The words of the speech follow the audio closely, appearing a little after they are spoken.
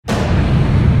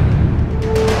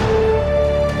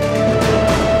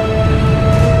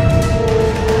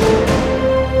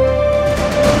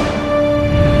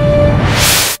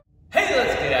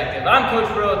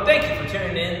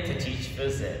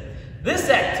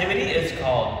activity is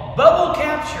called bubble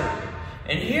capture.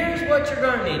 And here's what you're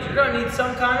going to need. You're going to need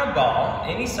some kind of ball.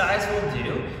 Any size will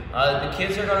do. The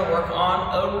kids are going to work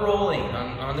on a rolling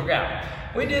on the ground.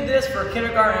 We did this for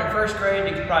kindergarten and first grade.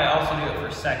 You could probably also do it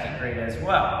for second grade as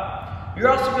well. You're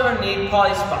also going to need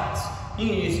poly spots. You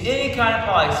can use any kind of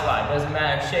poly spot. It doesn't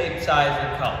matter shape, size,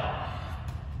 or color.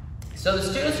 So the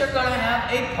students are going to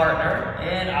have a partner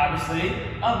and obviously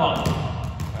a bundle.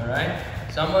 Alright?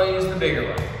 So I'm going to use the bigger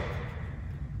one.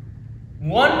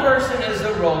 One person is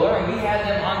the roller, and we have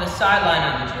them on the sideline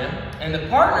of the gym, and the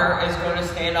partner is going to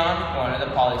stand on one of the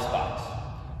poly spots.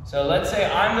 So let's say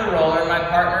I'm the roller, and my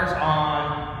partner's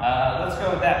on, let's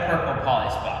go with that purple poly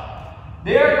spot.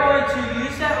 They're going to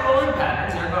use that rolling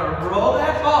pattern. They're going to roll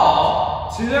that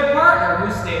ball to their partner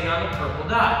who's standing on the purple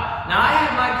dot. Now I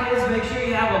have my kids make sure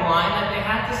you have a line that they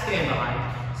have to stand behind.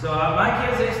 So my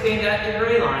kids, they stand at the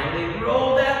gray line. They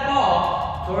roll that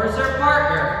ball towards their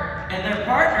partner, and their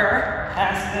partner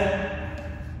has to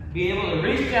be able to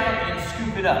reach down and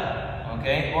scoop it up,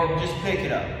 okay? Or just pick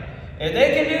it up. If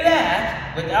they can do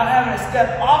that without having to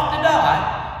step off the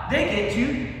dot, they get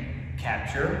to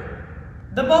capture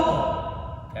the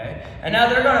bubble, okay? And now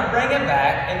they're going to bring it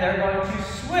back, and they're going to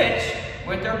switch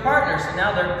with their partner. So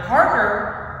now their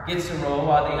partner gets to roll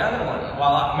while the other one,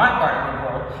 while my partner would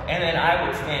roll, and then I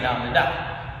would stand on the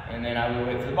dot, and then I would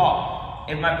wait for the ball.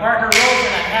 If my partner rolls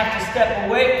and I have to step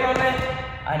away from it,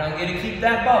 I don't get to keep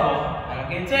that bubble. I don't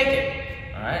get to take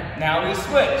it. All right. Now we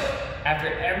switch.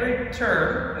 After every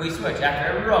turn, we switch.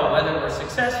 After every roll, whether we're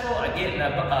successful at getting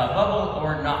that bubble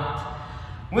or not.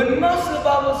 When most of the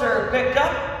bubbles are picked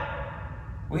up,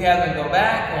 we have them go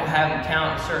back. We'll have them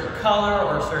count a certain color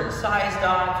or a certain size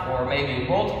dot, or maybe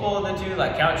multiple of the two,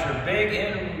 like count your big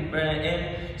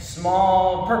and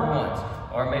small purple ones,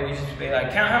 or maybe just be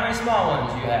like count how many small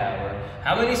ones you have, or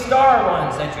how many star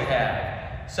ones that you have.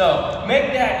 So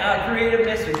make that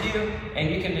creativeness with you,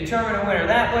 and you can determine a winner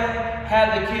that way.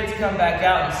 Have the kids come back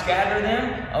out and scatter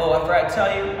them. Oh, I forgot to tell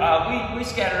you, we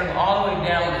scatter them all the way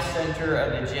down the center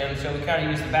of the gym. So we kind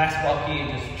of use the basketball key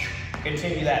and just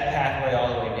continue that pathway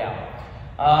all the way down.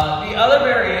 The other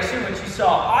variation, which you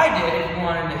saw I did if you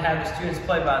wanted to have the students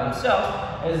play by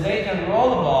themselves, is they can roll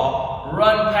the ball,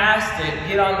 run past it,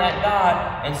 get on that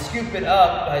dot, and scoop it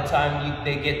up by the time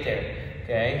they get there.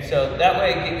 Okay, so that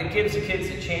way it gives the kids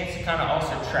a chance to kind of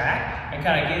also track and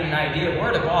kind of get an idea of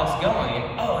where the ball's going.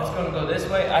 And, oh, it's going to go this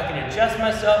way. I can adjust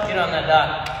myself, get on that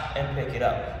dot, and pick it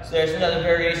up. So there's another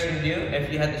variation to do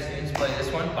if you had the students play this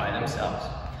one by themselves.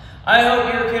 I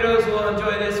hope your kiddos will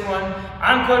enjoy this one.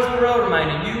 I'm Coach Pirillo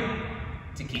reminding you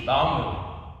to keep on moving.